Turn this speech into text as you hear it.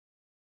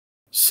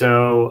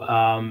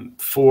So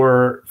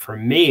for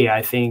me,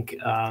 I think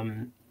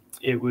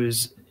it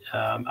was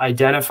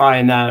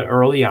identifying that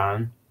early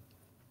on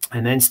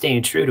and then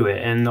staying true to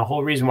it. And the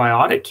whole reason why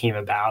audit came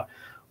about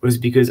was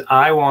because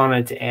I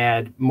wanted to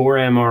add more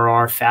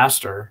MRR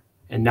faster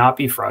and not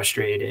be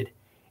frustrated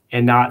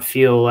and not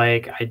feel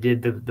like I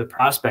did the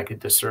prospect a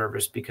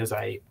disservice because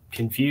I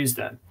confused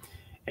them.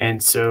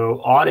 And so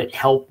audit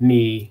helped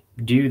me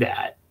do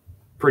that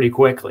pretty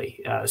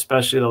quickly,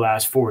 especially the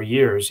last 4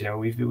 years.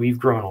 We've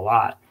grown a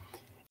lot.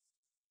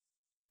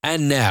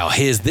 And now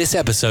here's this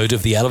episode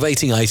of the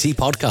Elevating IT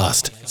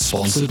podcast,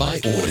 sponsored by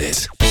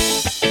Audit.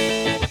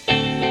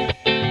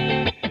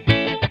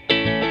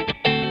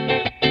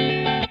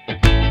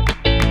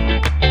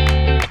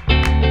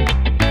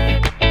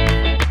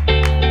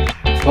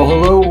 Well,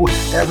 hello,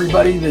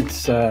 everybody.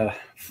 It's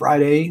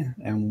Friday,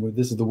 and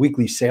this is the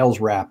weekly sales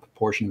wrap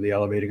portion of the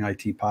Elevating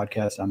IT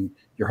podcast. I'm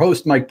your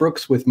host, Mike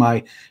Brooks, with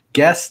my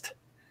guest,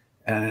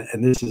 and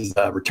this is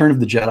Return of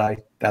the Jedi.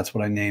 That's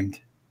what I named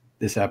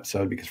this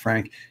episode because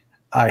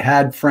I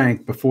had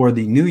Frank before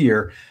the new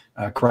year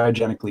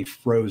cryogenically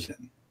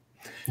frozen.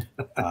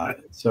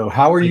 So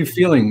how are you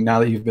feeling now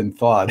that you've been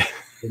thawed?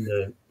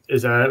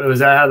 Was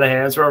that how the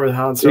hands were with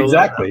Han Solo?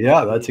 Exactly.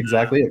 Yeah, that's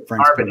exactly it.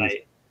 Frank's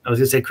Carbonite. I was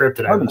going to say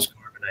kryptonite. Carbonite.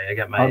 I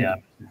got my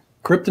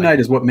kryptonite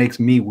is what makes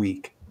me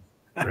weak.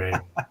 Right.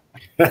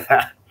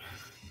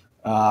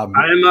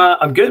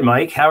 I'm good,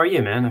 Mike. How are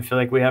you, man? I feel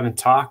like we haven't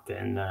talked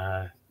in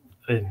I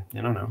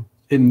don't know,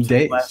 in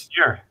days. Last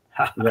year.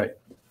 Right.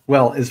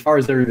 Well, as far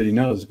as everybody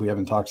knows, we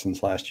haven't talked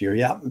since last year.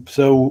 Yeah.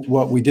 So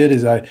what we did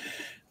is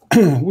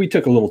we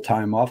took a little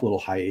time off, a little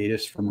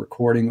hiatus from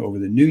recording over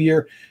the new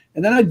year,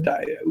 and then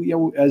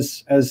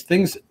as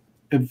things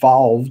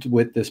evolved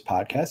with this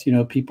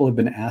podcast, people have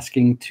been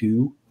asking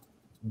to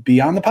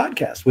be on the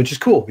podcast, which is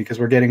cool because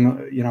we're getting,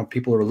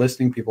 people are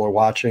listening, people are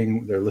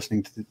watching, they're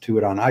listening to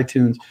it on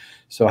iTunes.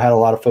 So I had a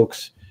lot of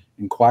folks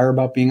inquire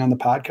about being on the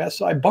podcast.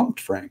 So I bumped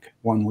Frank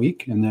one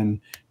week and then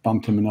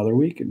bumped him another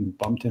week and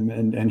bumped him.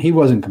 And he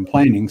wasn't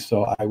complaining.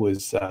 So I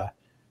was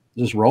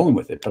just rolling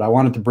with it. But I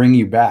wanted to bring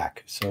you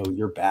back. So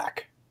you're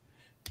back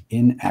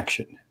in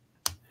action.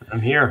 I'm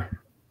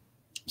here.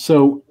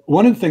 So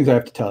one of the things I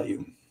have to tell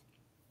you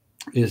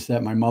is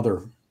that my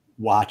mother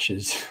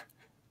watches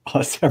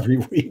us every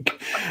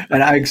week,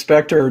 and I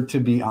expect her to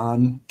be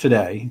on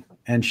today.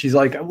 And she's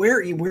like,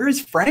 "Where is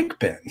Frank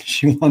been?"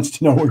 She wants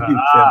to know where you've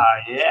been.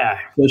 Yeah.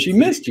 So she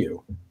missed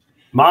you.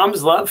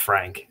 Moms love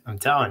Frank. I'm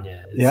telling you.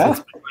 It's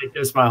been like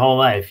this my whole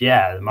life.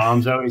 Yeah, the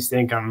moms always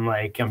think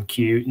I'm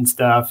cute and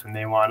stuff, and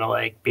they want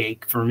to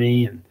bake for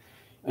me. And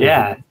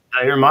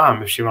tell your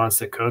mom if she wants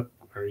to cook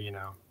or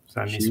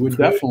send me she some would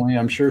food. Definitely.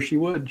 I'm sure she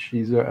would.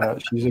 She's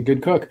a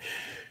good cook,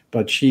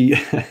 but she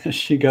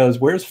goes,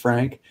 "Where's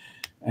Frank?"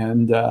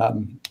 And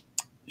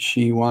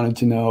she wanted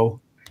to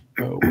know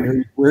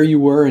where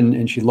you were,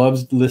 and she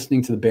loves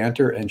listening to the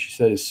banter. And she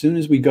said, as soon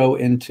as we go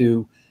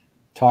into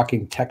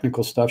talking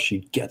technical stuff, she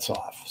gets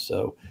off.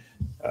 So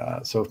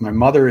if my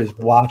mother is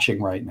watching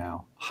right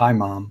now, hi,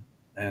 Mom,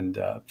 and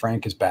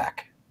Frank is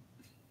back.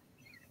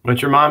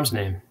 What's your mom's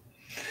name?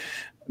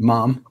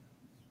 Mom.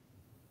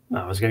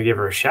 I was going to give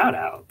her a shout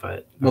out,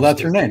 but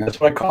that's her name.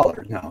 That's what I call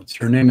her. No,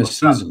 her name is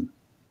Susan.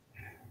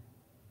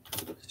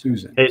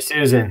 Susan. Hey,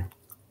 Susan.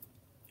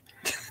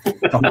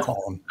 Don't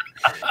call him.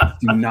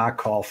 Do not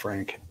call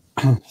Frank.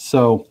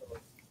 So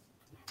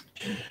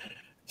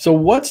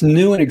what's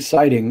new and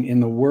exciting in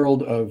the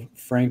world of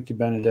Frank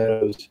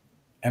DiBenedetto's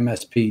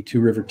MSP,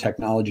 Two River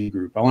Technology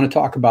Group? I want to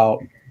talk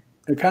about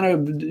kind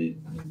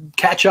of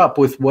catch up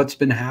with what's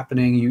been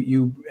happening.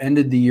 You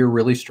ended the year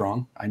really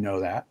strong. I know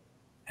that.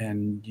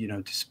 And,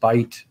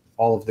 despite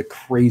all of the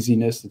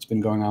craziness that's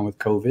been going on with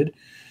COVID,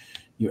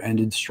 you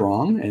ended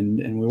strong.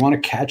 And we want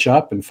to catch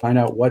up and find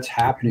out what's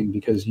happening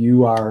because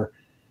you are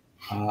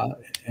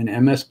an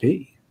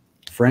MSP.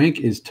 Frank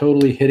is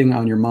totally hitting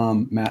on your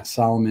mom. Matt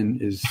Solomon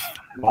is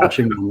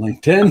watching on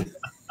LinkedIn.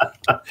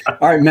 All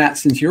right, Matt,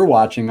 since you're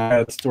watching, I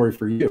have a story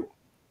for you.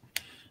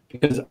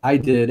 Because I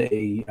did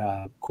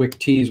a quick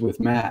tease with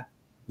Matt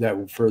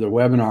that for the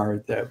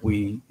webinar that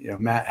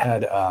Matt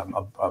had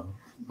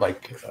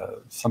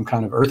some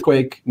kind of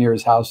earthquake near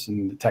his house,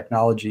 and the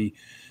technology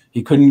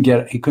he couldn't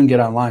get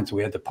online, so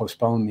we had to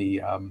postpone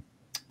the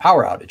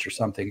power outage or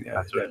something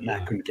that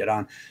Matt couldn't get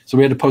on. So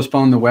we had to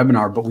postpone the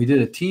webinar, but we did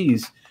a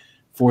tease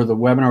for the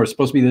webinar. It was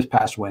supposed to be this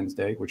past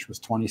Wednesday, which was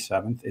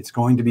 27th. It's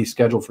going to be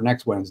scheduled for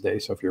next Wednesday.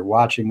 So if you're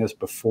watching this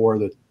before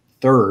the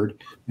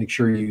 3rd, make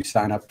sure you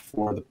sign up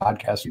for the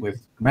podcast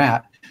with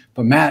Matt.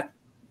 But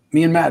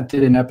me and Matt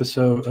did an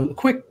episode, a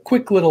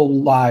quick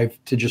little live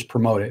to just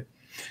promote it.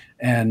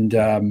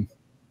 And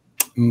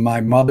my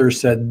mother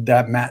said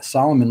that Matt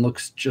Solomon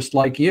looks just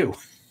like you.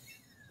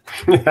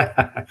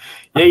 Yeah,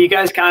 you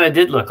guys kind of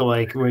did look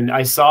alike when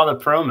I saw the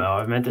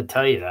promo. I meant to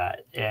tell you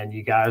that, and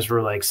you guys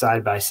were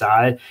side by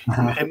side.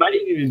 It might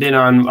have even been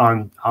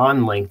on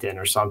LinkedIn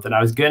or something. I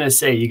was gonna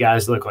say you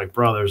guys look like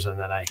brothers, and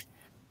then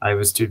I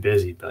was too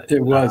busy. But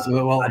it was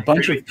a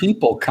bunch of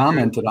people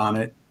commented on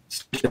it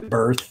at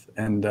birth,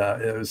 and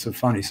it was so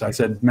funny. So I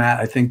said, Matt,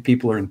 I think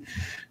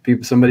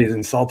somebody's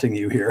insulting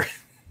you here.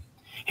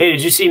 Hey,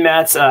 did you see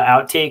Matt's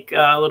outtake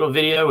little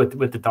video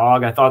with the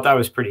dog? I thought that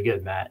was pretty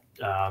good, Matt.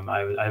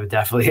 I would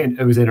definitely,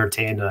 I was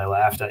entertained, and I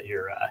laughed at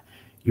your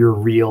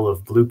reel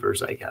of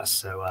bloopers, I guess.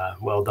 So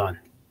well done.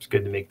 It's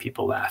good to make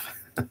people laugh.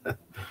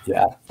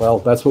 Yeah, well,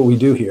 that's what we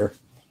do here.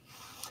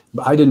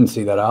 But I didn't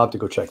see that. I'll have to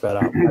go check that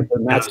out.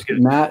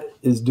 Matt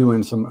is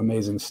doing some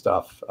amazing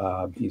stuff.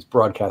 He's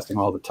broadcasting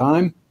all the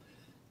time.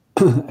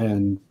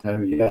 And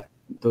yeah,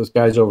 those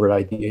guys over at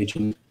ID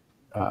Agent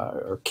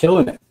are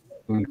killing it,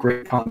 doing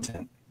great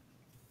content.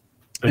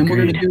 And we're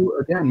going to do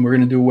a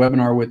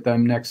webinar with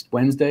them next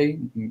Wednesday.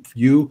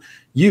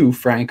 You,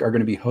 Frank, are going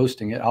to be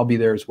hosting it. I'll be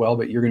there as well,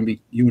 but you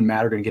and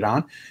Matt are going to get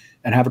on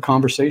and have a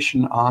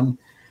conversation on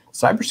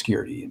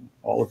cybersecurity and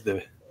all of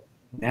the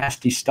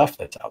nasty stuff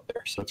that's out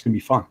there. So it's going to be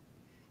fun.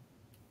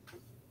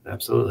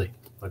 Absolutely.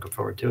 Looking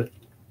forward to it.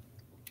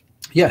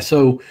 Yeah.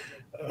 So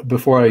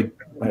before I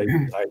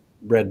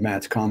read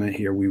Matt's comment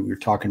here, we're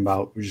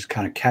just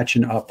kind of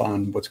catching up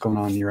on what's going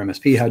on in your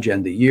MSP. How'd you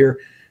end the year?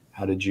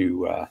 How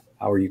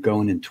are you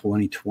going in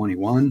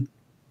 2021?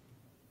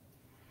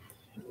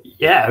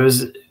 Yeah, it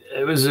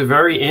was a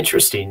very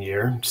interesting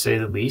year, to say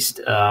the least.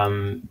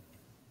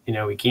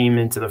 We came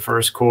into the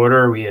first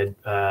quarter. We had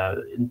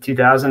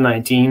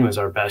 2019 was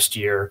our best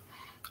year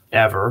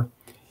ever,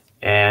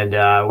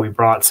 and we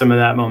brought some of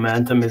that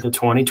momentum into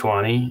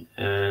 2020.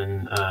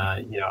 And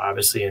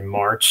obviously in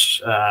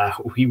March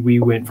we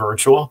went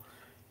virtual,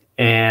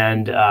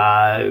 and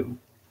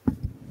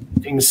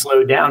things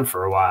slowed down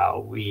for a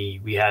while.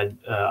 We had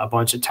a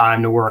bunch of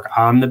time to work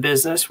on the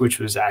business, which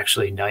was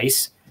actually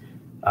nice.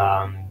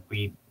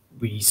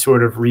 We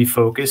sort of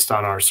refocused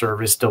on our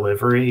service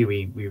delivery.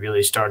 We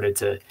really started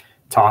to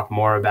talk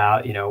more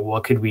about,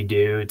 what could we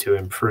do to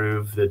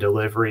improve the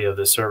delivery of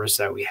the service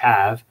that we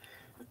have.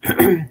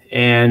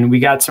 And we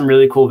got some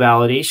really cool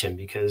validation,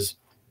 because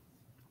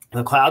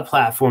the cloud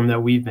platform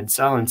that we've been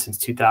selling since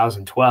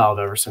 2012,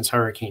 ever since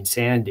Hurricane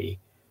Sandy,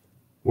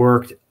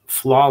 worked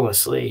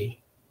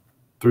flawlessly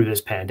through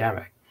this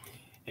pandemic.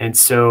 And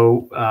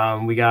so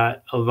we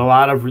got a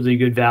lot of really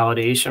good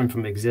validation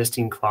from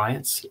existing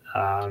clients.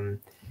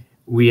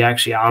 We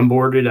actually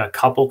onboarded a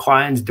couple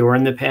clients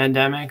during the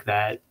pandemic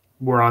that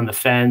were on the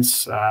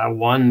fence.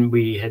 One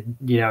we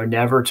had,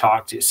 never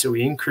talked to. So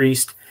we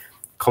increased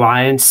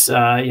clients,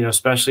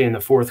 especially in the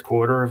fourth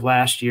quarter of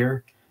last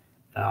year.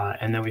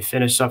 And then we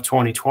finished up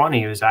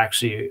 2020. It was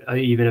actually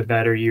even a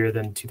better year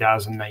than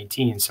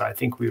 2019. So I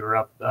think we were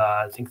up,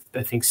 I think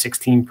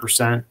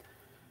 16%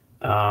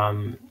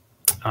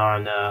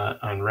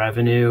 on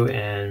revenue,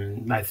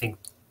 and I think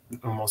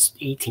almost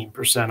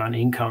 18% on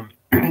income.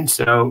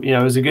 So,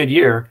 it was a good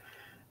year.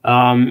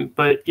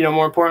 But,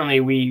 more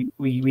importantly,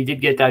 we did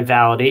get that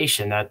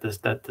validation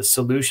that the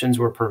solutions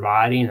we're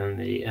providing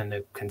and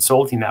the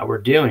consulting that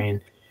we're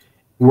doing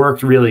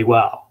worked really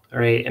well.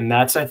 Right. And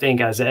that's, I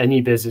think, as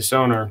any business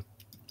owner,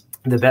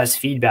 the best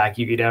feedback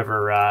you could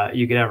ever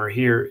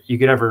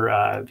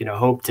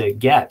hope to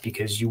get,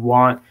 because you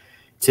want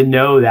to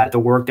know that the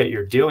work that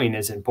you're doing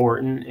is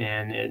important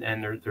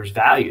and there's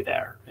value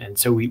there. And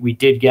so we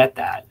did get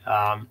that.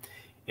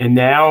 And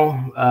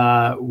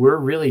now we're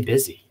really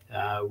busy.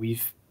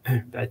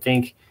 I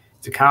think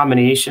it's a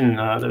combination.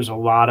 There's a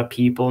lot of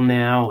people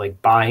now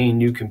like buying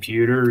new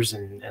computers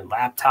and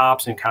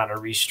laptops and kind of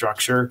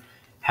restructure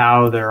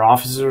how their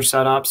offices are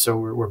set up. So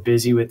we're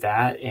busy with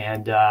that.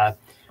 And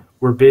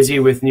we're busy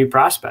with new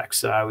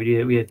prospects.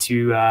 We had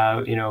two,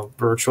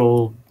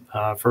 virtual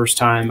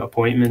first-time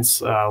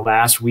appointments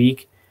last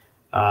week.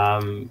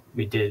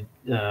 We did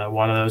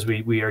one of those.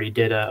 We already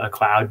did a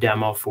cloud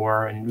demo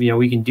for, and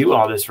we can do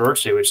all this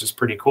virtually, which is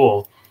pretty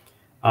cool.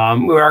 We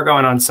are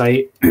going on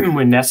site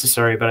when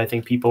necessary, but I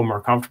think people are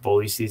more comfortable,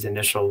 at least these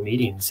initial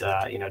meetings,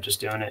 just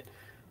doing it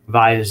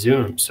via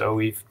Zoom. So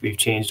we've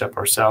changed up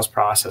our sales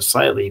process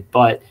slightly,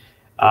 but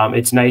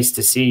it's nice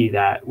to see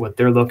that what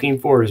they're looking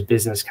for is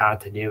business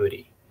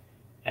continuity.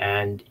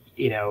 And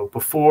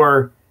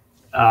before,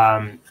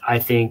 I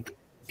think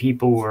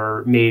people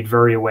were made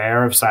very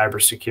aware of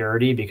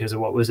cybersecurity because of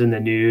what was in the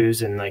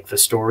news and like the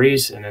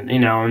stories, and then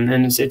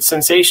it's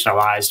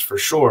sensationalized for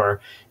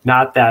sure.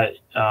 Not that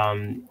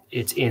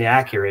it's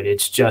inaccurate.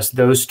 It's just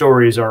those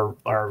stories are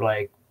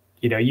like,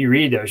 you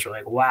read those, you're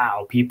like,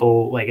 wow,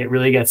 people, like, it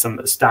really gets them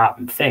to stop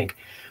and think.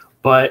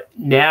 But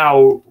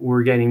now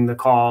we're getting the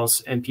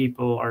calls and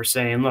people are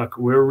saying, look,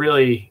 we're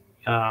really,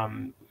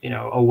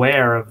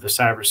 aware of the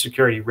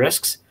cybersecurity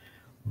risks,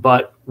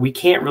 but we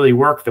can't really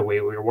work the way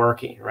we were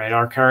working, right?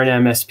 Our current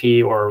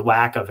MSP, or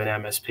lack of an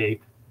MSP,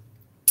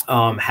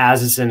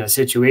 has us in a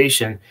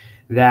situation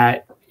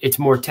that it's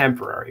more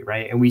temporary,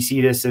 right? And we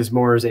see this as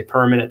more as a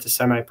permanent to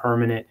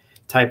semi-permanent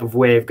type of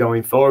way of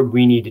going forward.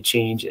 We need to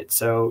change it.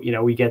 So,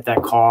 we get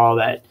that call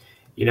that,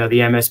 the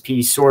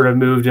MSP sort of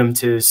moved them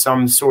to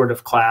some sort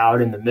of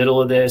cloud in the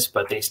middle of this,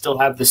 but they still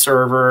have the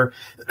server.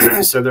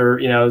 So they're,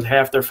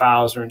 half their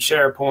files are in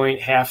SharePoint,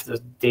 half the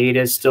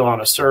data is still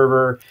on a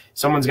server.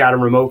 Someone's got a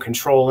remote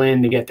control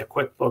in to get the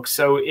QuickBooks.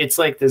 So it's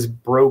like this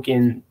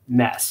broken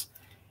mess.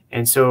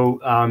 And so,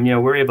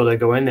 we're able to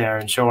go in there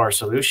and show our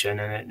solution.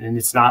 And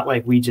it's not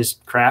like we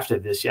just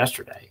crafted this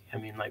yesterday. I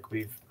mean, like,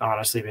 we've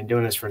honestly been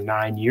doing this for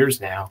 9 years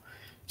now.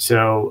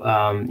 So,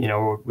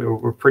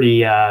 we're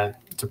pretty,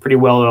 it's a pretty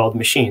well-oiled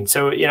machine.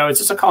 So, it's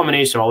just a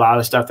culmination of a lot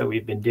of stuff that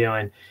we've been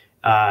doing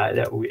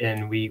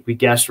we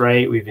guessed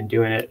right. We've been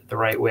doing it the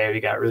right way. We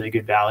got really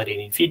good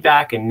validating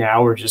feedback. And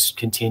now we're just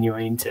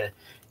continuing to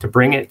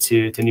bring it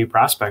to new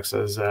prospects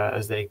as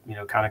they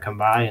kind of come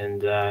by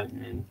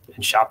and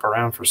shop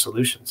around for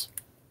solutions.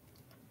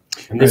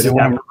 And this is that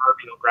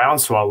proverbial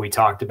groundswell we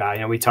talked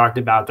about. We talked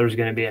about there's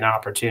going to be an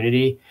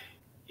opportunity,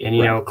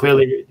 and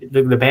clearly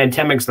the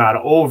pandemic's not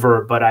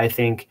over. But I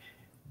think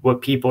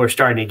what people are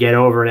starting to get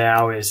over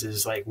now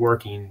is like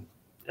working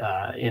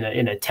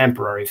in a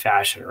temporary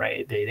fashion,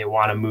 right? They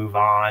want to move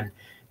on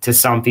to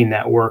something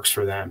that works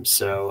for them.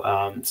 So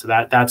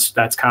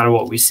that's kind of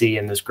what we see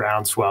in this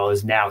groundswell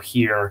is now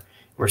here.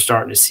 We're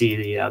starting to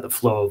see the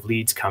flow of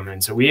leads come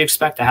in. So we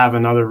expect to have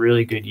another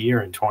really good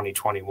year in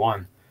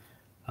 2021.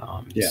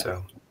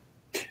 So.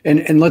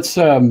 And let's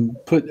I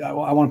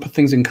want to put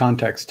things in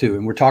context too.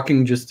 And we're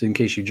talking, just in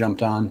case you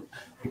jumped on,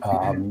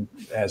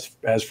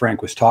 as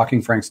Frank was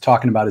talking, Frank's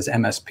talking about his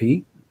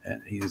MSP.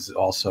 And he's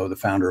also the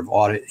founder of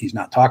Audit. He's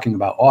not talking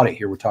about audit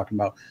here. We're talking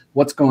about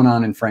what's going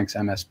on in Frank's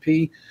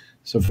MSP.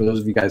 So for those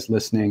of you guys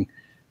listening,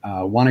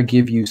 want to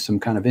give you some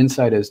kind of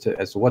insight as to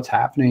what's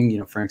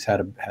happening. Frank's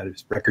had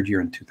his record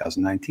year in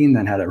 2019,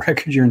 then had a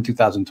record year in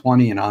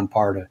 2020, and on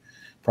par to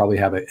probably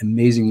have an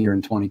amazing year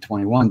in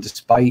 2021,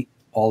 despite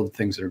all the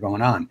things that are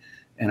going on.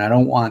 And I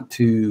don't want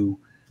to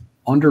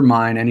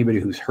undermine anybody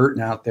who's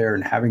hurting out there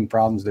and having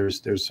problems.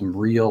 There's some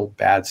real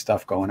bad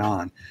stuff going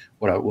on.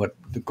 What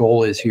the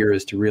goal is here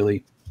is to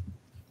really,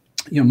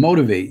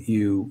 motivate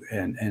you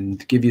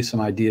and give you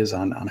some ideas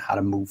on how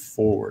to move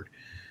forward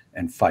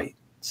and fight.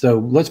 So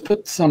let's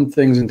put some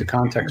things into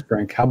context,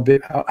 Frank. How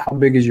big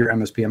is your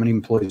MSP? How many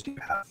employees do you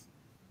have?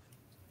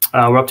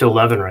 We're up to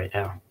 11 right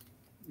now.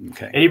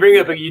 Okay. And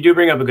you do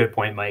bring up a good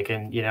point, Mike.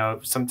 And,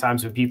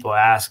 sometimes when people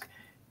ask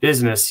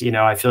business,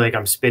 I feel like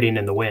I'm spitting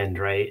in the wind,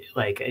 right?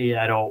 Like,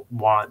 I don't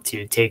want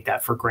to take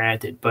that for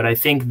granted, but I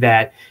think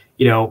that,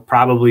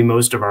 probably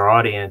most of our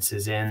audience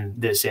is in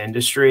this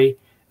industry.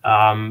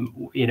 I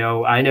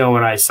know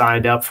when I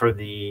signed up for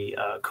the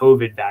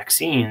COVID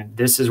vaccine,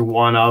 this is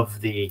one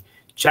of the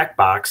check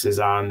boxes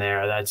on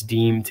there that's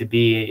deemed to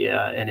be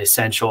an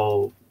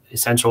essential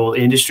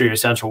industry, or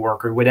essential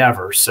worker,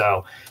 whatever.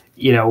 So,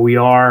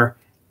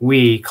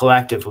 we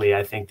collectively,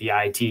 I think the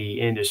IT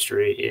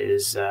industry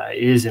is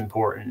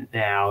important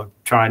now,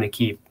 trying to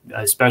keep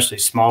especially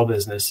small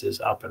businesses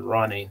up and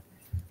running.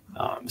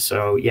 I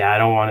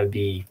don't want to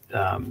be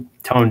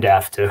tone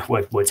deaf to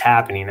what's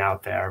happening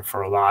out there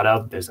for a lot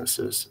of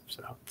businesses.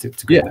 So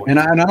it's a good point. And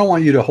I don't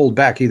want you to hold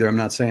back either. I'm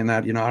not saying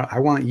that. I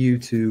want you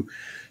to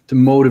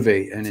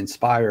motivate and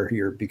inspire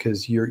here,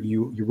 because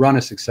you run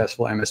a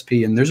successful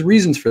MSP, and there's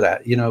reasons for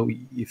that.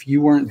 If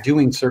you weren't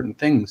doing certain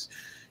things,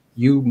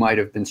 you might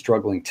have been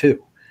struggling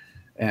too.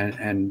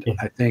 And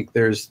I think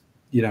there's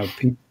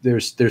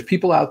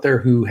people out there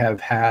who have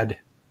had,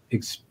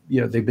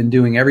 they've been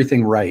doing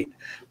everything right,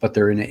 but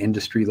they're in an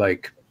industry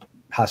like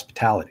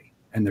hospitality,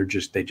 and they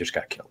just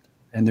got killed,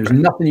 and there's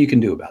nothing you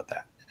can do about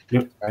that.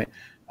 Yep. Right.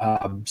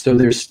 So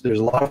there's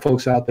a lot of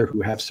folks out there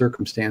who have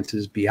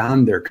circumstances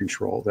beyond their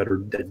control that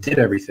did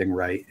everything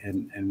right,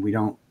 and we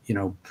don't,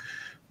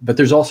 but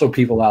there's also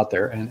people out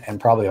there, and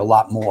probably a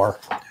lot more,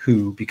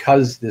 who,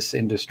 because this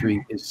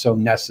industry is so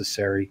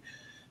necessary,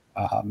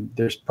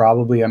 there's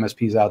probably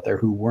MSPs out there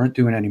who weren't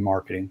doing any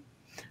marketing,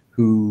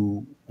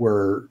 who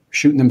were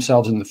shooting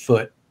themselves in the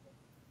foot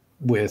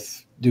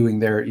with doing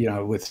their,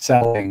 with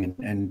selling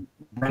and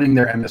running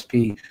their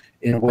MSP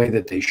in a way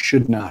that they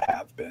should not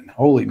have been.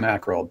 Holy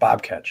mackerel,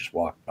 Bobcat just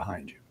walked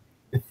behind you.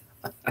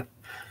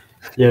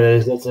 Yeah,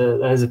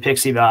 that is a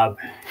pixie bob.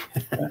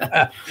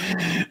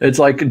 It's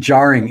like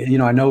jarring.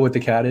 I know what the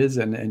cat is,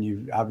 and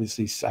you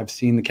obviously, I've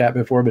seen the cat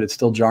before, but it's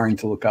still jarring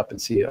to look up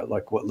and see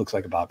like what looks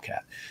like a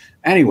bobcat.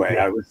 Anyway,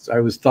 I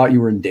was thought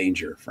you were in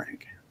danger,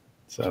 Frank.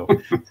 So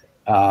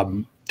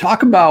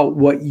talk about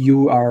what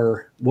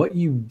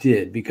you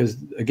did, because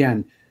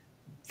again,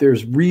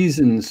 there's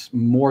reasons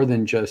more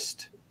than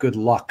just good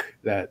luck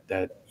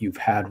that you've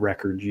had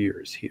record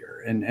years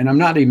here. And I'm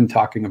not even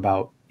talking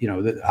about,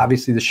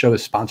 obviously the show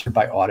is sponsored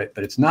by Audit,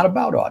 but it's not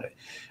about Audit.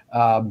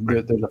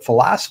 There's a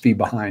philosophy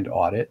behind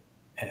Audit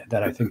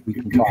that I think we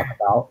can talk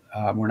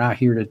about. We're not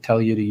here to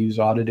tell you to use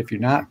Audit. If you're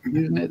not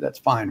using it, that's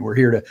fine. We're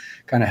here to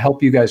kind of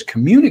help you guys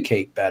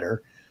communicate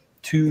better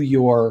to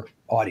your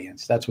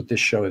audience. That's what this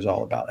show is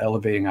all about.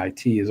 Elevating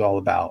IT is all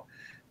about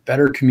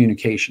better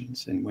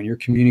communications. And when you're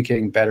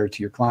communicating better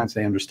to your clients,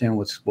 they understand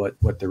what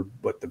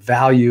the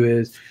value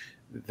is.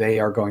 They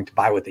are going to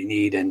buy what they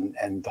need,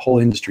 and the whole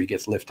industry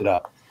gets lifted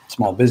up.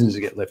 small businesses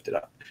get lifted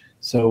up.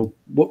 So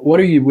what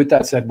are you, with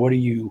that said, what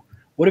have you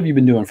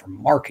been doing for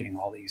marketing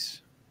all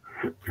these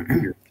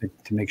to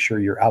make sure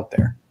you're out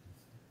there?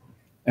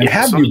 And Yeah,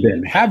 have you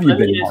been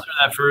marketing?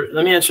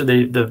 Let me answer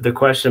the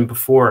question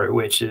before,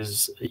 which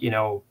is,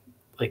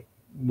 like,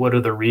 what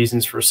are the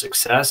reasons for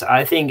success?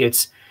 I think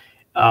it's,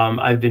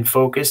 I've been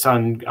focused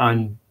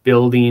on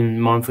building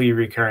monthly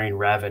recurring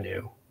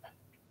revenue,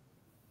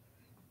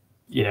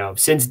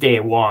 since day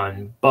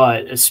one,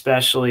 but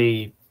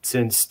especially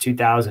since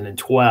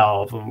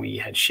 2012 when we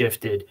had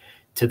shifted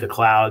to the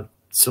cloud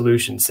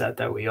solution set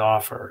that we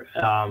offer.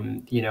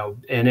 And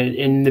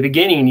in the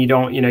beginning, you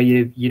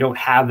don't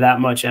have that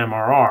much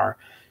MRR,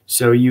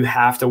 so you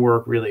have to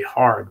work really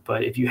hard.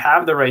 But if you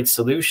have the right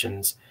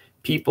solutions,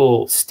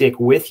 people stick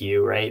with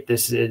you, right?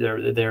 There's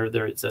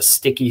a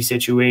sticky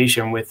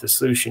situation with the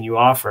solution you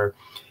offer,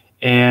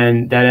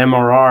 and that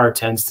MRR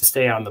tends to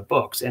stay on the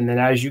books. And then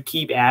as you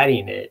keep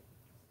adding it,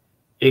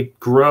 it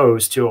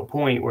grows to a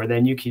point where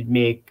then you can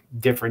make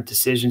different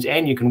decisions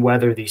and you can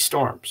weather these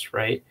storms,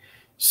 right?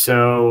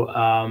 So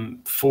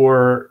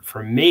for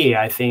me,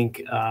 I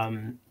think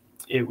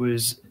it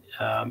was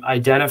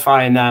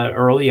identifying that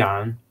early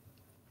on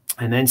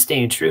and then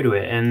staying true to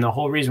it. And the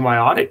whole reason why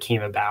Audit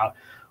came about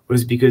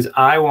was because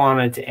I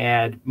wanted to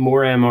add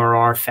more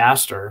MRR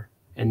faster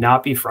and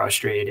not be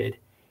frustrated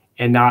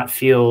and not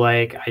feel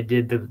like I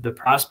did the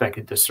prospect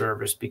a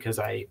disservice because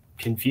I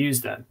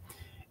confused them.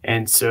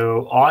 And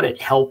so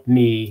Audit helped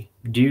me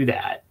do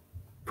that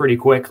pretty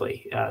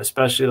quickly,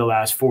 especially the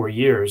last 4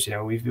 years.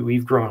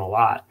 We've grown a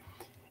lot.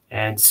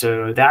 And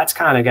so that's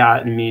kind of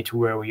gotten me to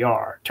where we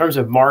are. In terms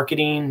of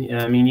marketing,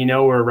 I mean,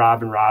 we're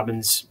Robin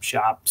Robbins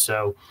shop.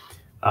 So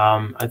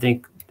I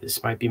think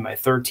this might be my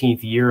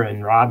 13th year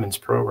in Robin's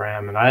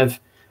program, and I've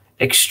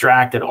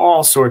extracted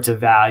all sorts of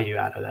value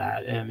out of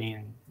that. I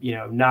mean,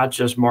 not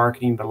just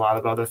marketing, but a lot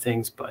of other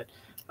things. But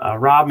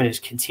Robin is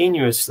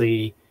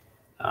continuously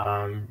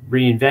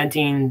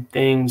reinventing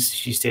things.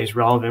 She stays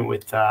relevant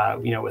with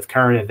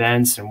current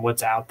events and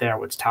what's out there,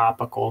 what's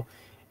topical.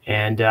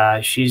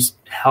 And she's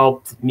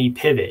helped me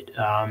pivot.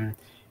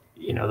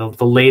 The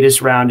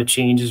latest round of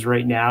changes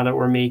right now that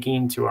we're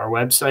making to our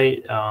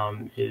website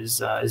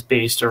is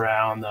based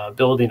around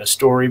building a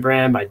story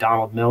brand by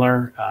Donald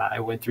Miller. I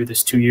went through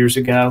this 2 years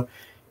ago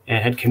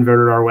and had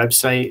converted our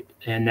website,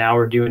 and now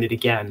we're doing it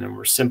again, and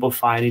we're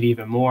simplifying it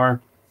even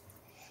more.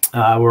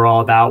 We're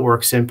all about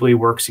work simply,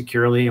 work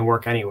securely, and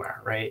work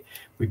anywhere, right?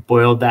 We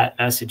boiled that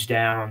message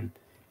down,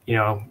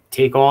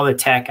 take all the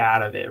tech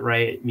out of it,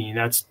 right? I mean,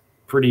 that's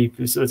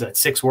so it's at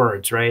 6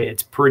 words, right?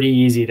 It's pretty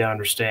easy to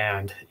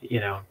understand.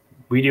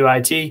 We do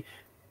IT,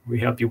 we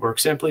help you work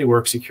simply,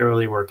 work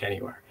securely, work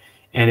anywhere.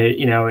 And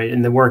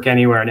and the work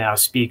anywhere now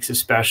speaks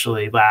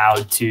especially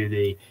loud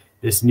to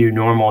this new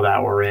normal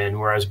that we're in.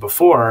 Whereas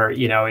before,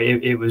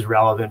 it was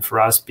relevant for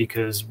us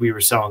because we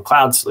were selling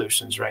cloud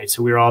solutions, right?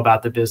 So we were all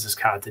about the business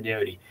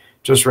continuity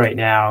just right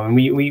now. And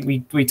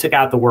we took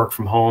out the work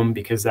from home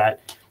because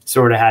that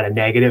sort of had a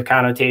negative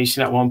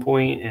connotation at one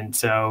point. And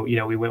so,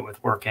 we went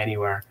with work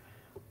anywhere.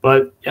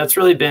 But that's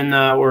really been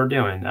what we're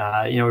doing.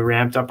 We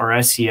ramped up our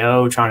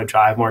SEO, trying to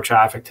drive more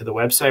traffic to the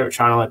website. We're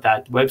trying to let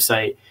that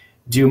website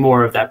do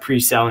more of that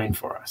pre-selling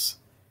for us.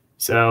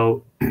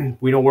 So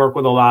we don't work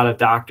with a lot of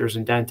doctors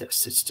and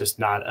dentists. It's just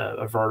not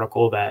a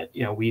vertical that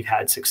we've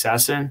had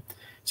success in.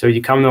 So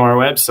you come to our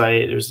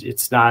website,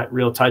 it's not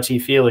real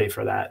touchy-feely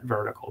for that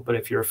vertical. But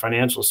if you're a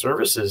financial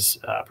services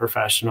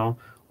professional,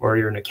 or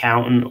you're an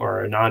accountant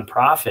or a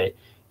nonprofit,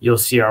 you'll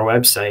see our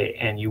website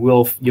and it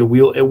will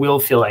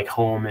feel like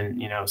home.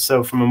 And,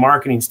 so from a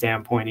marketing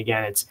standpoint,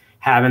 again, it's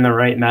having the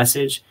right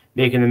message,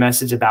 making the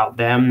message about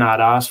them,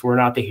 not us. We're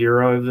not the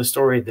hero of the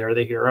story. They're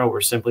the hero.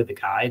 We're simply the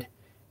guide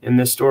in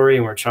this story,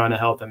 and we're trying to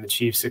help them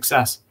achieve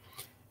success.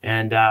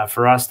 And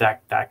for us,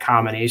 that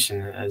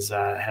combination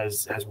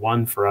has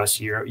won for us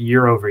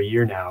year over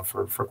year now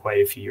for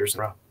quite a few years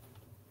in a row.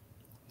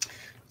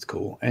 That's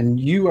cool. And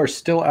you are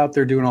still out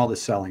there doing all the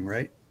selling,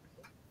 right?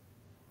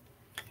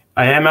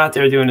 I am out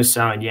there doing the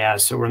selling, yeah.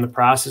 So we're in the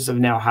process of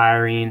now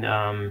hiring.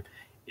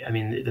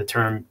 The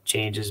term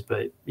changes,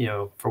 but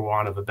for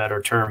want of a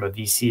better term, a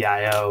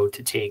VCIO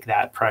to take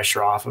that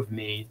pressure off of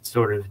me,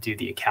 sort of do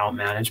the account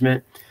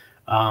management.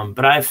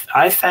 But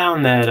I've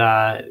found that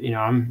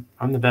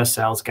I'm the best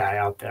sales guy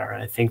out there.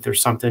 I think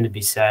there's something to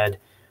be said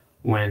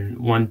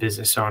when one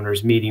business owner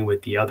is meeting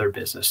with the other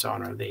business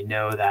owner. They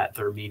know that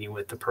they're meeting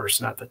with the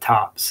person at the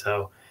top.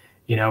 So,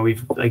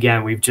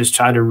 we've just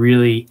tried to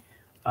really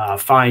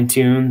fine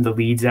tune the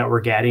leads that we're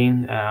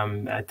getting.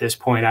 At this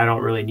point, I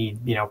don't really need,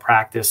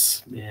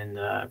 practice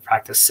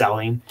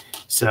selling.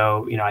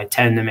 So, I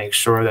tend to make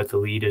sure that the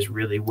lead is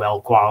really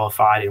well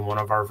qualified in one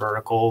of our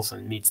verticals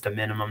and meets the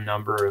minimum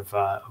number of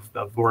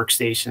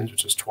workstations,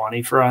 which is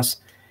 20 for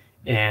us.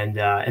 And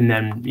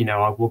then,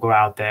 we'll go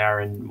out there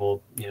and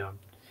we'll,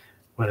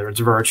 whether it's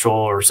virtual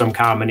or some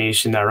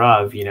combination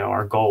thereof,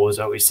 our goal is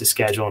always to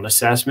schedule an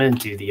assessment,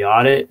 do the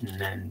audit,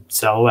 and then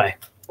sell away.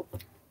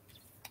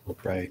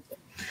 Right.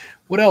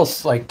 What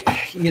else? Like,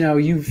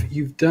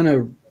 you've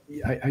done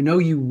I know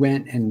you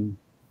went and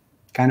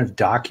kind of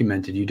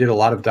documented. You did a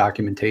lot of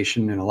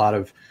documentation and a lot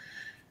of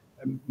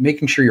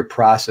making sure your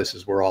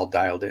processes were all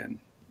dialed in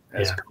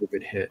as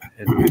COVID hit.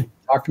 And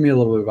talk to me a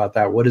little bit about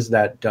that. What has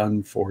that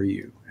done for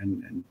you?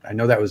 And I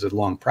know that was a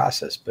long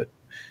process, but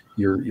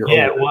you're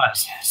it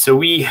was. So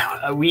we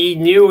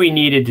knew we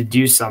needed to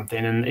do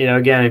something. And,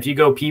 again, if you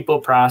go people,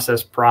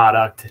 process,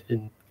 product,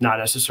 and not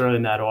necessarily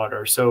in that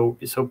order. So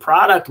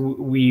product,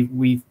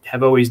 we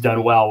have always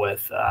done well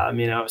with,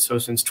 so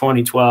since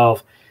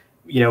 2012,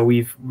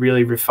 we've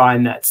really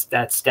refined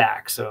that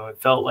stack. So it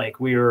felt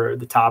like we were at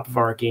the top of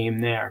our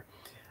game there.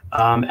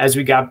 As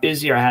we got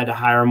busier, I had to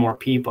hire more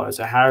people. As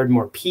I hired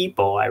more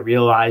people, I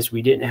realized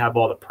we didn't have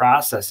all the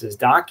processes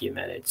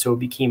documented. So it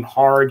became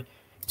hard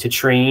to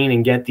train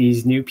and get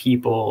these new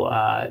people,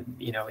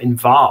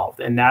 involved.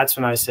 And that's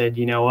when I said,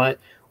 you know what,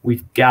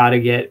 we've got to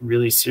get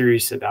really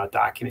serious about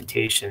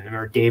documentation. I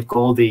remember Dave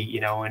Goldie,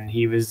 when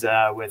he was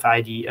with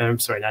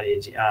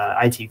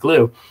IT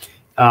Glue,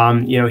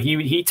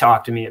 he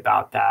talked to me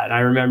about that. And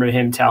I remember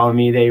him telling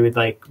me they would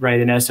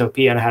write an SOP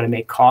on how to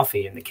make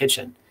coffee in the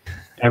kitchen.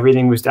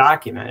 Everything was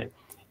documented.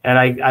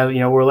 And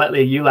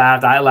you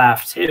laughed, I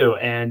laughed too.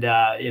 And,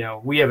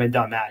 we haven't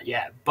done that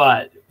yet,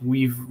 but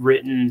we've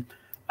written,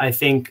 I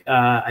think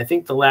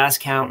the last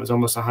count was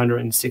almost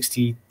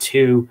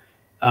 162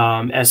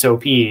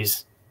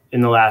 SOPs in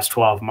the last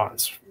 12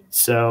 months.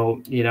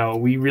 So,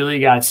 we really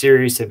got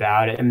serious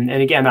about it. And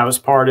again, that was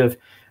part of,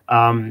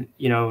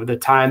 the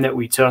time that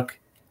we took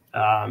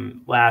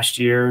last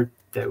year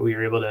that we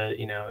were able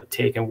to,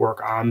 take and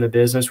work on the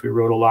business. We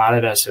wrote a lot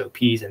of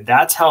SOPs, and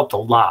that's helped a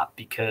lot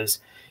because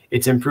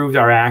it's improved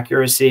our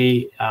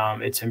accuracy.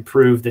 It's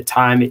improved the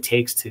time it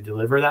takes to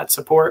deliver that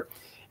support,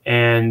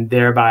 and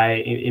thereby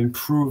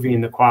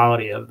improving the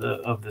quality of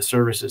the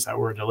services that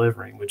we're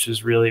delivering, which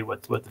is really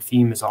what the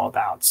theme is all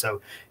about.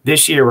 So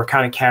this year we're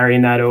kind of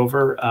carrying that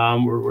over.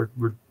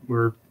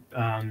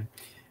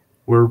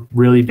 We're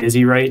really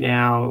busy right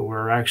now.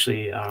 We're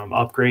actually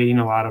upgrading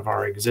a lot of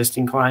our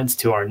existing clients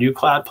to our new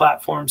cloud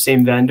platform,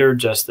 same vendor,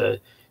 just the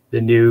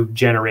new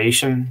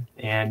generation,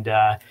 and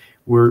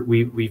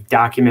we've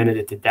documented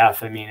it to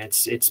death. I mean,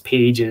 it's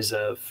pages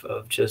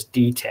of just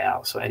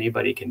detail, so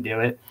anybody can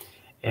do it.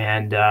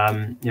 And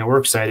we're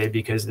excited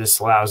because this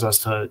allows us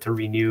to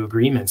renew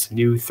agreements,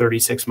 new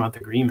 36-month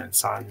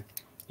agreements on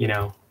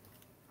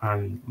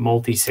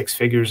multi 6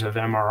 figures of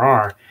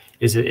MRR.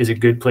 Is a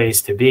good place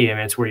to be. I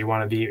mean, it's where you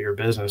want to be at your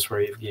business,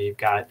 where you've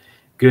got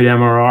good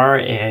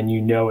MRR and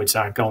it's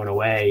not going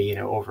away,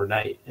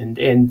 overnight. And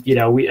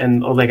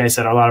like I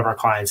said, a lot of our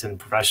clients in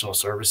professional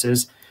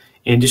services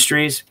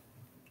industries,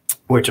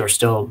 which are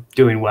still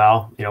doing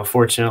well.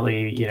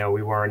 Fortunately,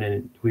 we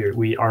weren't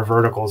our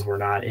verticals were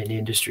not in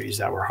industries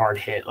that were hard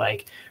hit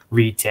like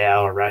retail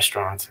or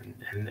restaurants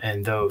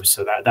and those.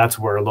 So that's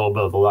where a little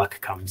bit of the luck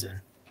comes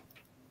in.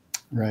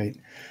 Right.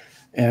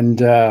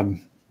 And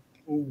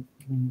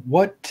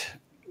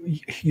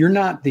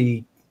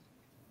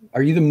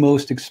are you the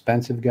most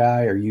expensive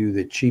guy? Are you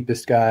the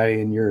cheapest guy?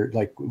 And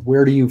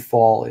where do you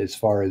fall as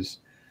far as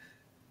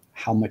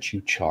how much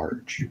you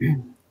charge?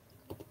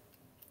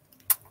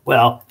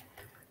 Well,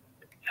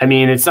 I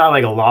mean, it's not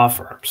like a law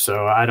firm,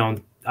 so I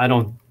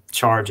don't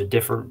charge a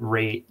different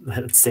rate,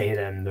 let's say,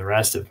 than the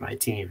rest of my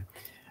team.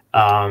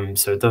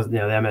 So it doesn't, the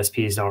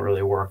MSPs don't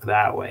really work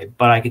that way.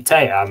 But I could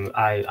tell you,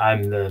 I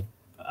am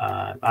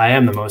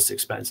the most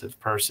expensive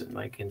person,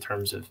 in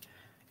terms of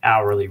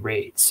hourly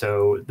rate.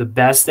 So the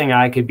best thing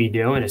I could be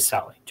doing is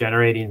selling,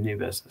 generating new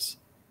business,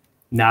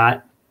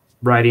 not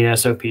writing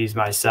SOPs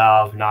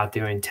myself, not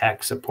doing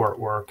tech support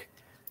work.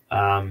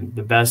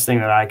 The best thing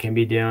that I can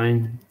be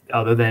doing,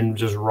 other than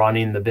just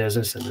running the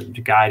business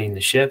and guiding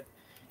the ship,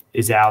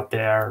 is out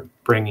there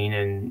bringing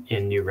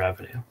in new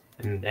revenue.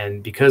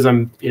 And because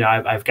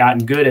I've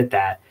gotten good at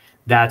that,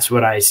 that's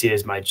what I see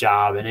as my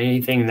job. And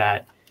anything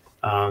that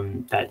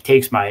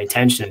takes my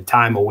attention and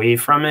time away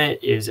from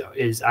it is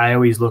I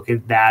always look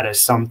at that as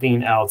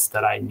something else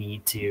that I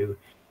need to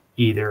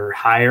either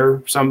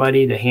hire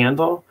somebody to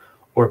handle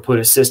or put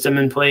a system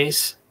in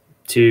place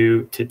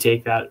to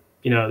take that,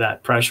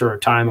 that pressure or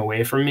time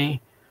away from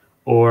me,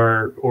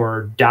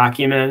 or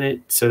document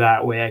it so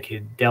that way I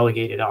could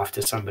delegate it off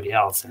to somebody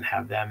else and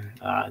have them,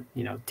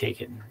 take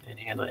it and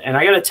handle it. And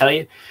I got to tell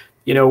you,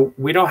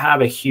 we don't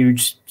have a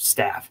huge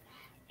staff,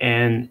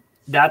 and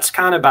that's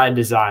kind of by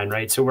design,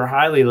 right? So we're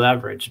highly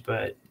leveraged,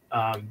 but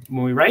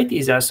when we write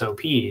these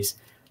SOPs,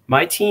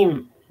 my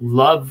team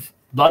loves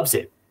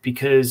it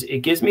because it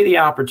gives me the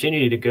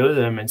opportunity to go to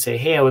them and say,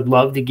 hey, I would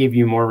love to give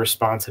you more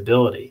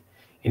responsibility.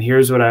 And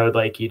here's what I would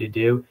like you to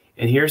do.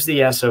 And here's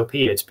the SOP.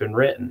 It's been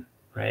written,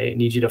 right? I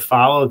need you to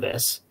follow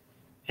this.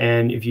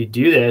 And if you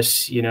do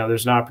this,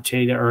 there's an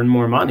opportunity to earn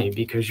more money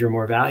because you're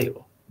more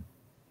valuable.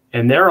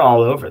 And they're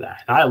all over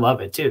that. And I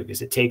love it too,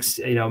 because it takes,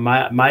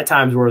 my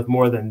time's worth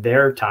more than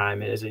their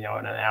time is,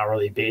 on an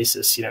hourly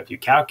basis, if you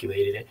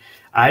calculated it.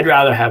 I'd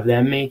rather have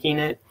them making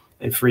it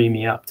and free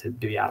me up to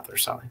be out there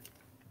selling.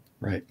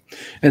 Right.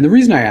 And the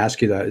reason I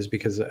ask you that is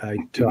because I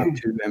talk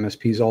to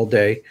MSPs all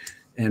day.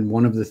 And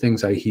one of the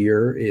things I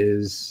hear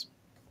is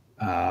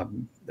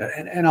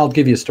And I'll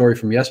give you a story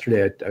from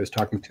yesterday. I was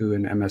talking to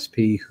an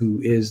MSP who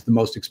is the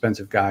most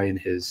expensive guy in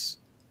his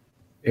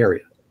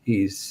area.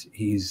 He's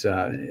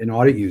an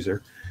audit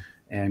user,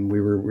 and we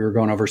were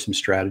going over some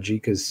strategy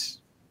because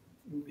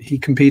he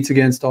competes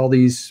against all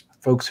these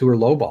folks who are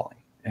lowballing,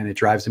 and it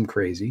drives him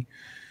crazy.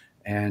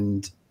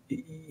 And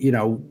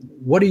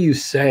what do you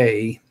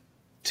say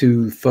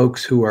to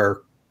folks who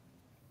are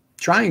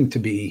trying to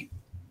be,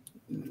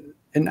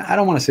 and I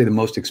don't want to say the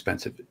most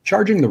expensive,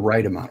 charging the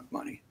right amount of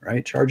money,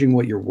 right? Charging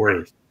what you're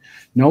worth,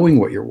 knowing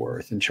what you're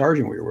worth, and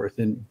charging what you're worth.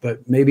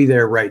 But maybe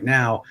they're right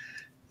now,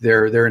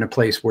 they're in a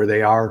place where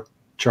they are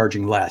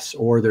charging less,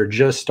 or they're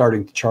just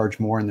starting to charge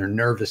more and they're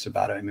nervous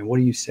about it. I mean, what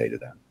do you say to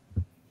them?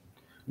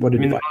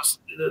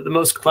 The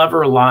most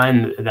clever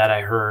line that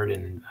I heard,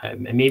 and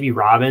maybe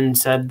Robin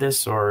said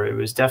this, or it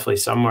was definitely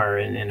somewhere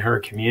in her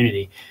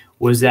community,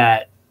 was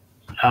that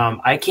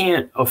I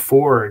can't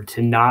afford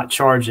to not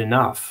charge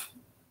enough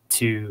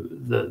to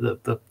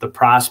the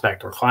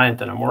prospect or client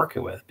that I'm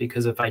working with,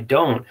 because if I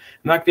don't, I'm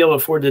not gonna be able to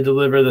afford to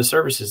deliver the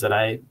services that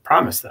I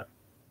promised them.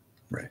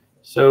 Right.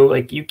 So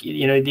like you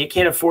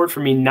can't afford for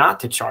me not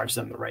to charge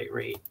them the right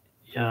rate.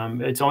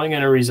 It's only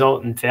going to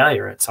result in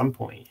failure at some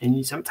point.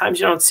 And sometimes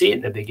you don't see it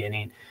in the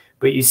beginning,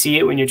 but you see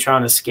it when you're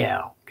trying to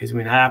scale. Because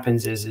what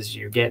happens is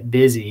you get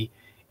busy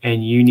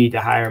and you need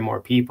to hire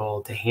more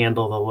people to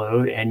handle the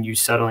load, and you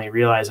suddenly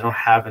realize I don't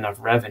have enough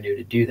revenue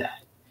to do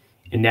that.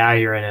 And now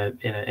you're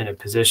in a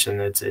position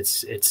that's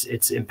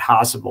it's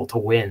impossible to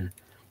win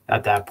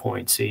at that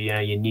point. So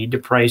you need to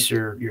price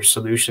your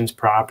solutions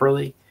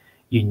properly.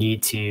 You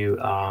need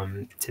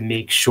to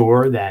make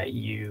sure that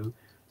you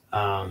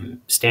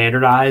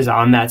standardize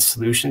on that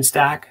solution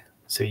stack.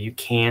 So you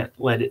can't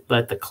let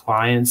the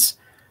clients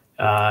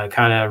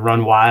kind of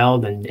run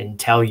wild and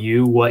tell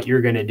you what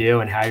you're going to do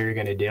and how you're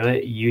going to do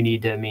it. You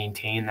need to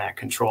maintain that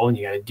control, and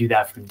you got to do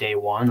that from day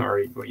one, or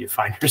you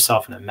find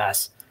yourself in a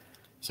mess.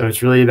 So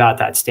it's really about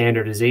that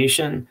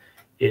standardization.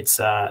 It's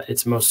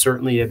most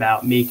certainly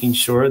about making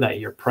sure that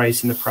you're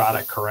pricing the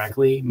product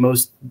correctly.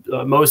 Most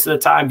of the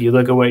time, if you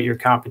look at what your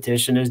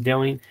competition is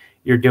doing,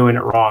 you're doing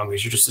it wrong,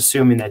 because you're just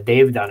assuming that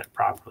they've done it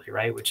properly,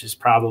 right? Which is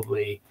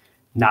probably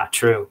not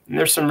true. And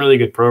there's some really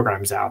good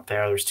programs out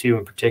there. There's two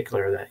in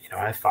particular that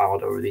I've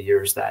followed over the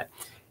years that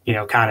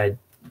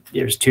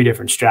there's two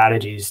different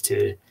strategies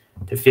to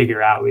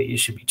figure out what you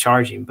should be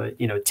charging. But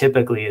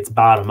typically it's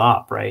bottom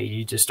up, right?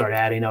 You just start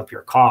adding up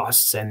your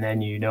costs, and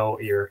then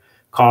what your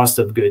cost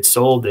of goods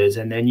sold is,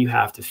 and then you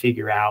have to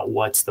figure out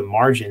what's the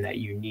margin that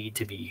you need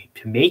to be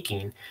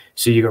making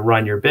so you can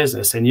run your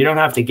business. And you don't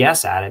have to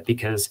guess at it,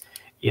 because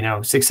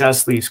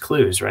success leaves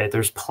clues, right?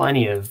 There's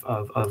plenty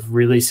of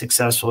really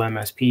successful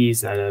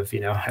MSPs that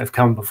have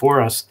come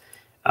before us,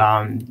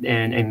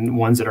 and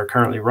ones that are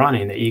currently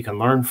running that you can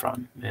learn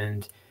from.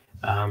 And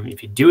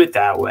if you do it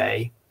that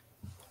way,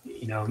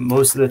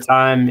 most of the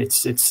time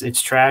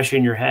it's trash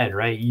in your head,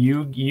 right?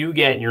 You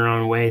get in your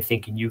own way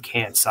thinking you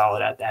can't sell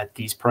it at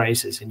these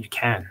prices, and you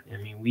can. I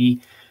mean,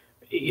 we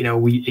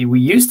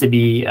used to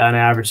be an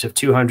average of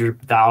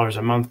 $200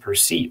 a month per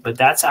seat, but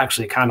that's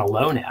actually kind of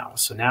low now.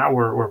 So now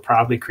we're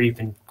probably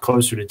creeping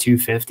closer to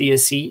 $250 a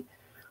seat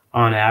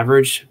on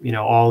average,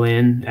 all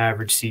in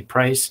average seat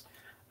price.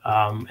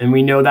 And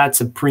we know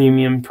that's a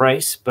premium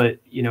price, but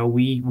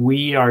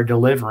we are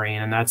delivering,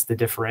 and that's the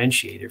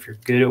differentiator. If you're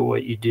good at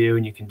what you do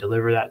and you can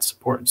deliver that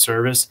support and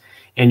service,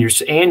 and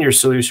your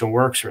solution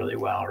works really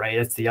well, right?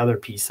 That's the other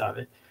piece of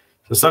it.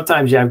 So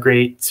sometimes you have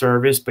great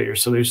service, but your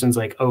solution's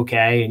like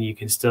okay, and you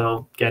can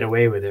still get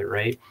away with it,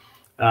 right?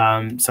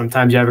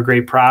 Sometimes you have a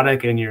great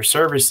product and your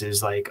service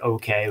is like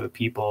okay, but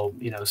people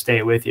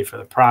stay with you for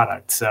the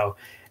product. So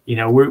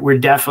we're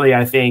definitely,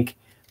 I think,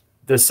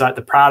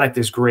 the product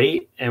is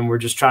great, and we're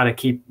just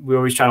we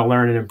always try to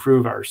learn and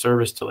improve our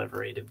service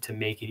delivery to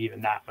make it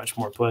even that much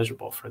more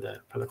pleasurable for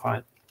the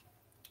client.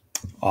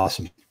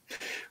 Awesome.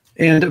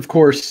 And of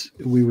course,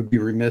 we would be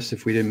remiss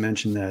if we didn't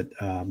mention that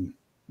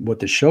what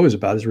the show is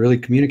about is really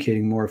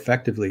communicating more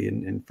effectively.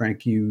 And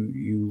Frank,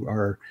 you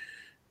are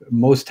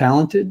most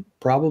talented,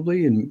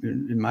 probably,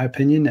 in my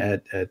opinion,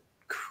 at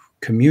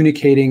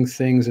communicating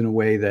things in a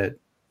way that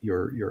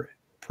your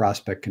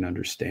prospect can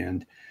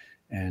understand,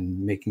 and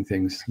making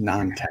things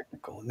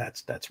non-technical. And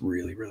that's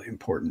really, really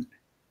important.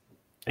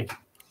 Thank you.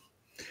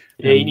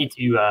 Yeah, you need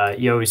to,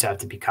 you always have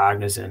to be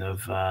cognizant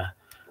of that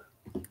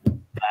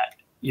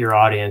your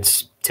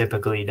audience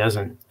typically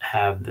doesn't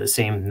have the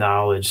same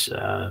knowledge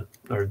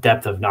or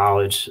depth of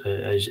knowledge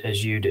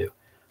as you do.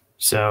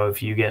 So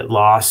if you get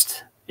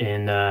lost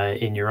in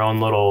your own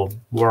little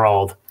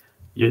world,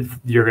 you're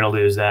going to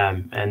lose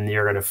them, and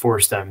you're going to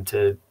force them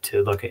to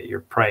look at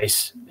your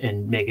price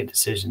and make a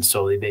decision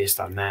solely based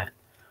on that.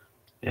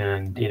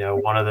 And,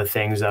 one of the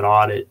things that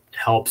audit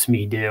helps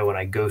me do when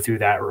I go through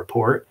that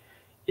report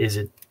is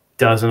it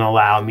doesn't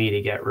allow me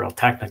to get real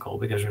technical,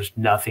 because there's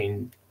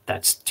nothing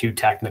that's too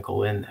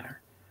technical in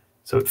there.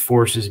 So it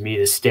forces me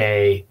to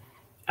stay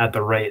at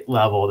the right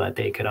level that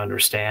they could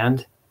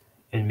understand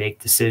and make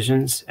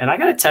decisions. And I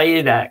got to tell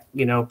you that,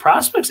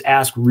 prospects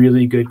ask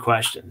really good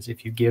questions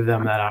if you give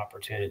them that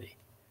opportunity.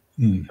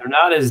 They're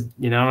not as,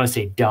 I don't want to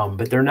say dumb,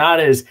 but they're not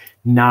as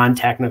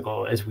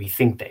non-technical as we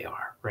think they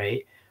are,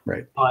 right?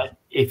 Right. But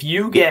if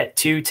you get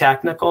too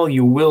technical,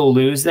 you will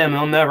lose them.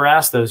 They'll never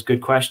ask those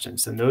good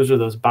questions. And those are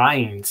those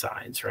buying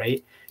signs,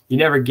 right? You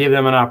never give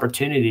them an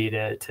opportunity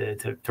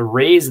to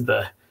raise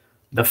the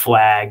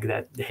flag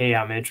that, hey,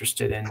 I'm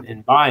interested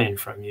in buying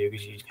from you,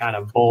 because you kind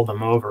of bowl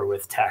them over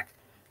with tech.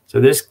 So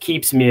this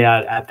keeps me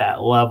at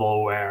that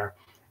level where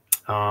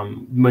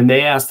when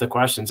they ask the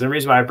questions, and the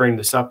reason why I bring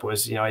this up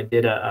was, I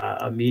did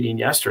a meeting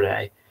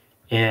yesterday,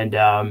 and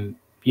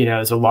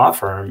it's a law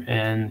firm,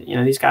 and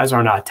these guys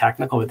are not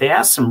technical, but they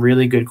asked some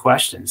really good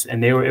questions,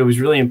 and it was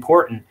really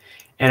important,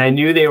 and I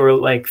knew they were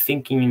like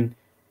thinking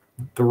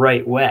the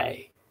right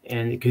way,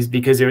 and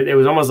because it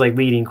was almost like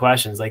leading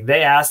questions. Like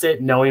they asked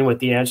it knowing what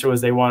the answer was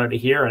they wanted to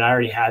hear, and I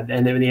already had,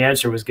 and then the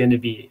answer was going to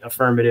be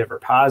affirmative or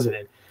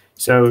positive.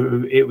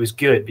 So it was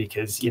good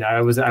because,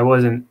 I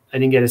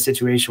didn't get a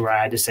situation where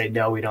I had to say,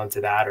 no, we don't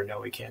do that, or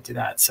no, we can't do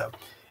that. So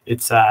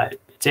it's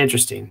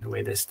interesting the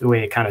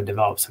way it kind of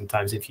develops.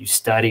 Sometimes if you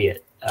study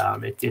it,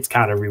 it's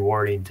kind of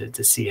rewarding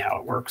to see how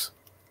it works.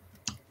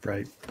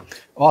 Right.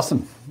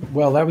 Awesome.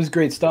 Well, that was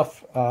great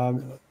stuff.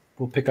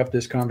 We'll pick up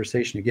this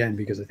conversation again,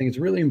 because I think it's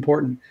really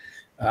important.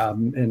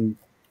 And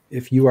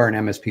if you are an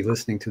MSP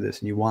listening to this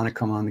and you want to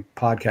come on the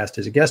podcast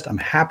as a guest, I'm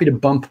happy to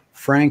bump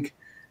Frank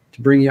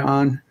to bring you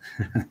on.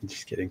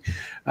 Just kidding.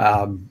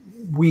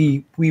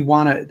 We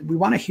want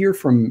to hear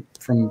from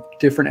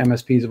different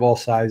MSPs of all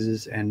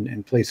sizes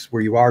and places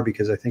where you are,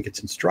 because I think it's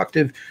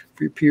instructive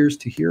for your peers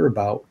to hear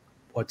about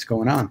what's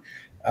going on.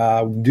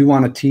 We do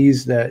want to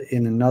tease that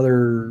in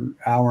another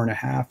hour and a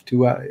half,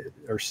 2 hours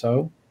or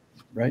so,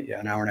 right?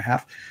 Yeah, an hour and a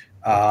half.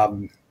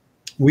 I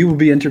will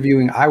be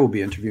interviewing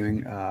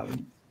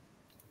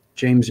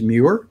James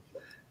Muir,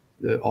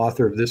 the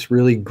author of this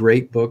really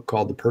great book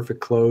called The Perfect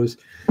Close.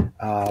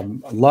 I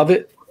love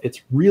it.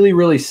 It's really,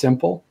 really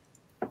simple.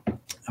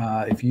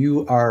 If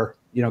you are,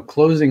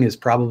 closing is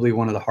probably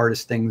one of the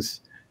hardest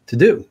things to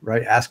do,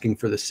 right? Asking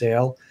for the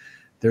sale.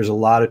 There's a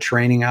lot of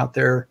training out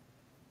there.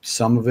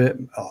 Some of it,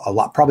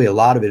 probably a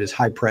lot of it is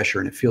high pressure,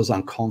 and it feels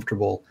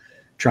uncomfortable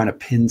trying to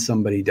pin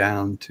somebody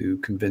down to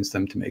convince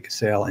them to make a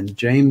sale. And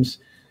James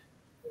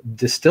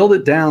distilled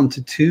it down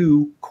to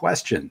 2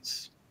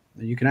 questions.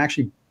 You can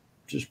actually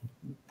just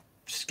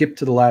skip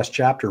to the last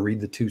chapter and read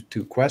the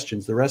two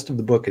questions. The rest of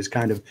the book is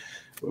kind of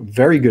a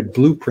very good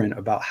blueprint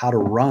about how to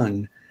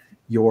run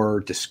your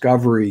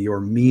discovery,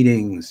 your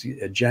meetings,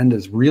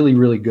 agendas, really,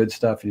 really good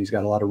stuff. And he's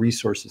got a lot of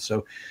resources.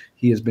 So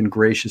he has been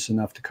gracious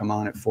enough to come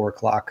on at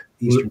 4:00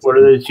 Eastern. What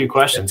are the 2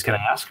 questions? Can I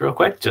ask real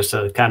quick, just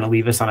to kind of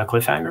leave us on a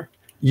cliffhanger?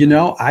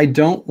 I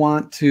don't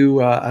want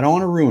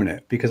to ruin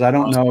it, because I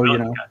don't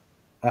know,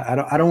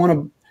 I don't want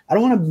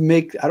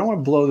to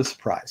blow the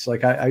surprise.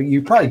 Like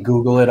you probably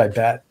Google it, I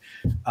bet.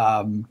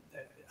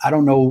 I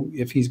don't know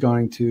if he's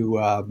going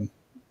to,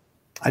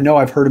 I know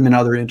I've heard him in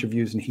other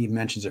interviews and he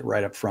mentions it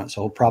right up front.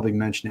 So he'll probably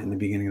mention it in the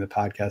beginning of the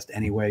podcast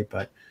anyway,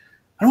 but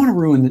I don't want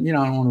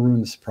to ruin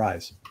the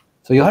surprise.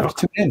 So you'll have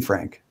to tune in,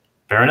 Frank.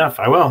 Fair enough.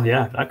 I will.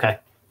 Yeah. Okay.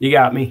 You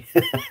got me.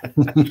 I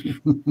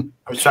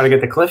was trying to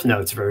get the Cliff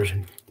Notes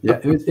version. Yeah,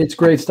 it's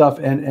great stuff.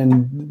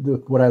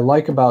 And what I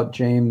like about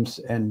James,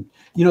 and,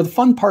 the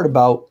fun part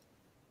about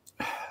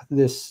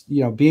this,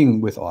 being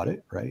with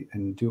Audit, right,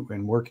 and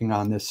working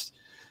on this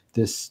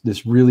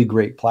really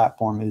great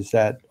platform, is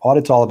that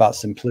Audit's all about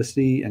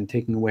simplicity and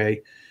taking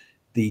away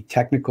the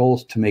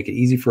technicals to make it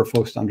easy for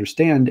folks to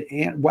understand,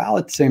 and while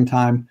at the same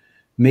time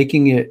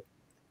making it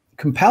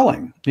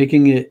compelling,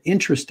 making it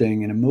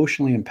interesting and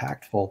emotionally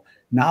impactful,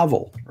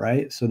 novel,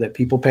 right, so that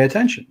people pay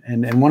attention.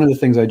 And one of the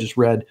things I just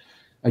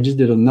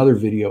did another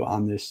video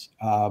on this,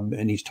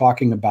 and he's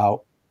talking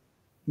about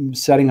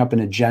setting up an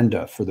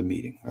agenda for the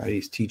meeting, right?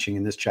 He's teaching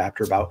in this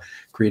chapter about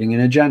creating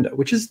an agenda,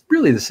 which is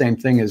really the same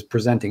thing as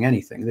presenting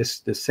anything.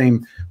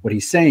 What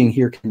he's saying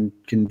here can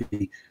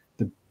be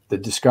the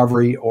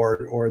discovery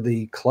or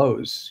the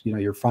close,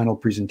 your final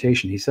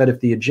presentation. He said, if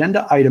the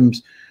agenda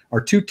items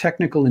are too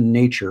technical in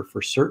nature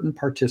for certain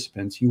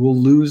participants, you will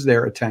lose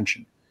their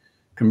attention.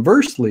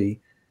 Conversely,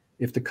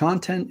 if the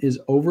content is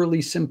overly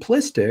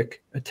simplistic,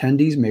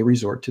 attendees may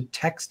resort to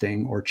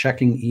texting or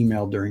checking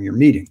email during your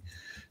meeting.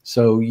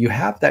 So you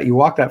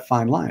walk that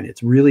fine line.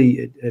 It's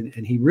really,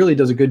 and he really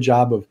does a good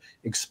job of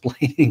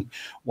explaining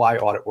why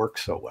Audit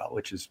works so well,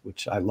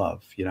 which I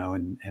love,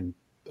 and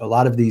a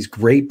lot of these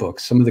great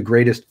books, some of the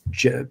greatest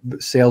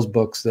sales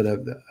books that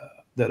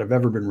have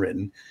ever been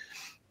written,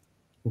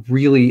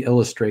 really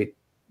illustrate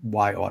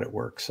why Audit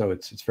works. So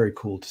it's very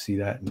cool to see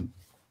that, and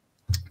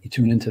you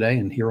tune in today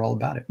and hear all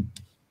about it.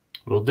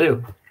 Will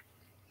do.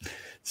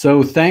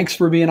 So thanks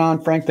for being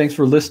on, Frank. Thanks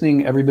for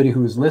listening, everybody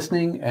who is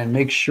listening, and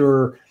make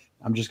sure,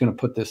 I'm just going to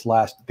put this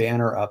last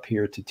banner up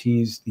here to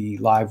tease the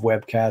live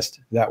webcast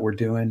that we're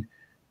doing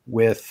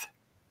with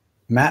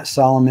Matt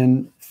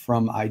Solomon,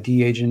 from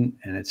ID Agent,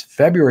 and it's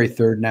February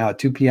 3rd now at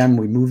 2 p.m.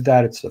 We moved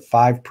that. It's the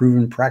 5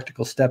 proven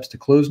practical steps to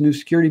close new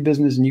security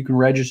business, and you can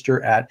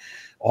register at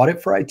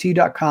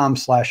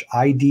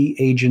auditforit.com/ID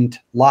Agent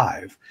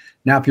Live.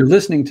 Now, if you're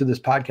listening to this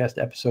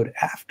podcast episode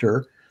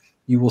after,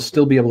 you will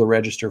still be able to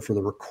register for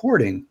the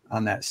recording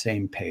on that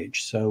same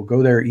page. So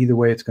go there either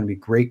way. It's going to be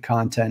great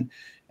content.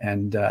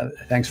 And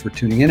thanks for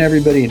tuning in,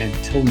 everybody. And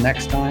until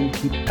next time,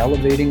 keep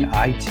elevating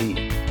IT.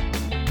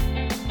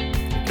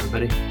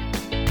 Everybody.